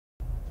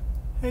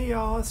Hey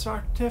y'all, it's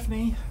Dr.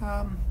 Tiffany.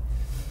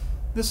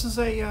 This is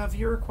a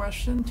viewer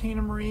question.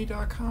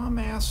 TinaMarie.com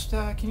asked,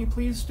 can you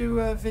please do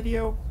a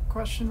video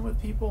question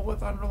with people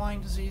with underlying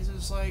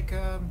diseases like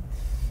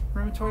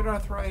rheumatoid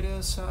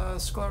arthritis,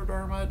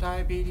 scleroderma,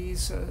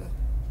 diabetes,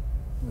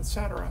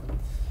 etc.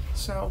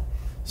 So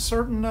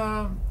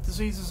certain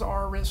diseases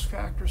are risk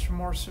factors for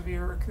more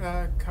severe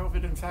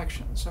COVID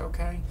infections,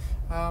 okay?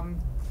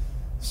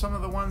 Some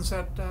of the ones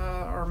that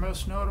are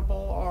most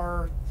notable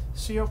are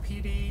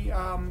COPD,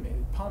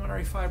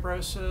 pulmonary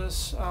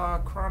fibrosis,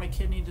 chronic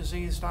kidney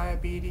disease,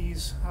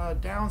 diabetes,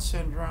 Down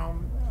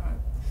syndrome.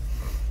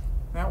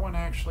 That one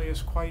actually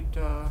is quite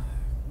a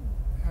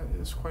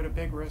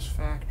big risk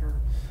factor.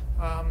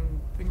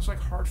 Things like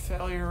heart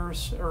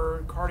failures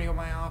or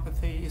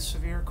cardiomyopathy,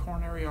 severe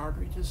coronary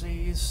artery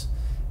disease,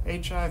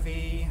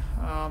 HIV,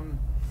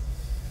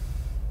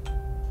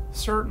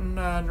 certain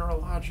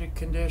neurologic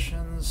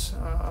conditions.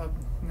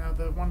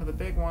 One of the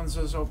big ones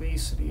is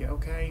obesity,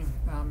 okay?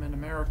 In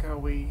America,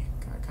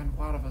 a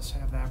lot of us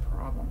have that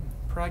problem.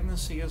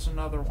 Pregnancy is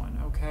another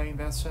one, okay?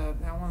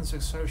 That one's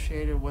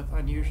associated with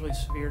unusually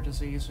severe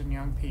disease in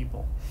young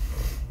people.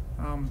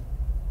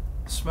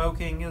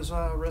 Smoking is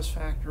a risk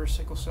factor,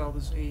 sickle cell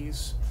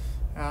disease.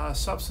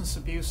 Substance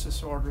abuse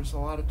disorders, a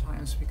lot of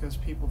times because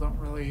people don't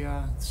really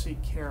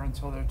seek care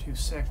until they're too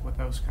sick with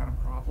those kind of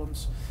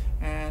problems.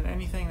 And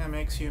anything that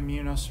makes you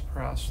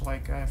immunosuppressed,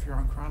 like if you're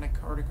on chronic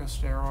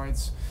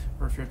corticosteroids,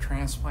 or if you're a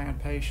transplant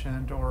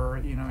patient, or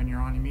and you're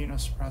on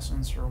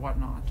immunosuppressants or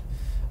whatnot.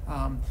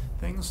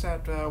 Things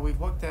that we've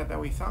looked at that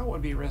we thought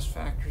would be risk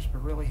factors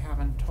but really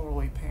haven't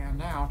totally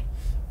panned out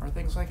are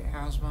things like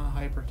asthma,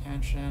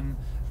 hypertension,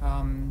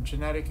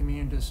 genetic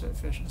immune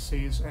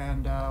deficiencies,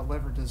 and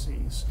liver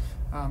disease.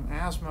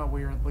 Asthma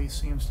weirdly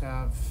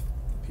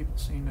people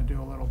seem to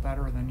do a little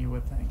better than you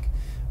would think.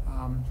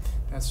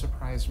 That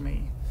surprised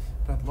me.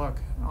 But look,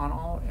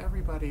 on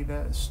everybody,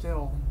 the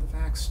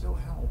vax still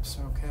helps,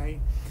 okay?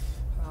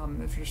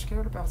 If you're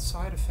scared about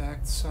side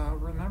effects,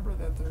 remember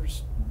that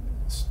there's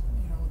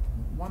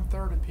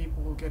 1/3 of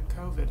people who get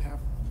COVID have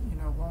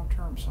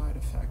long-term side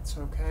effects,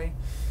 okay?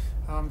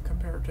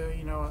 Compared to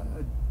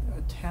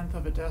a tenth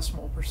of a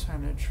decimal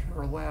percentage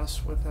or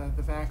less with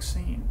the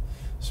vaccine.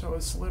 So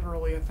it's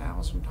literally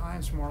 1,000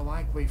 times more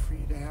likely for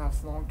you to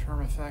have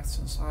long-term effects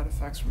and side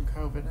effects from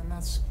COVID, and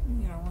that's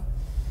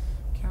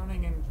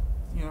counting in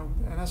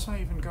and that's not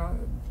even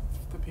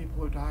the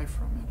people who die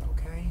from it,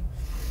 okay?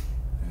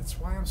 That's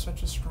why I'm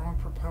such a strong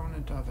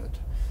proponent of it,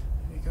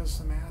 because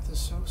the math is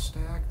so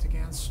stacked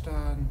against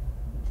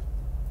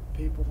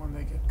people when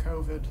they get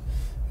COVID,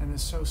 and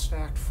is so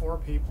stacked for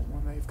people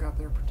when they've got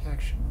their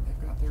protection, when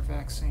they've got their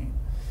vaccine.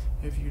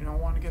 If you don't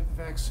want to get the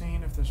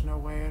vaccine, if there's no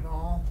way at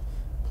all,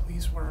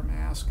 please wear a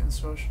mask and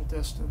social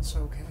distance,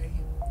 okay?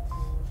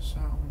 So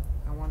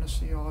I want to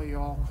see all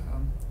y'all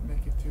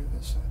make it through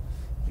this,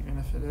 even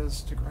if it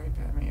is to gripe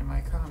at me in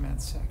my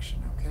comments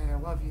section, okay? I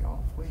love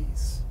y'all.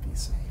 Please be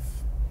safe.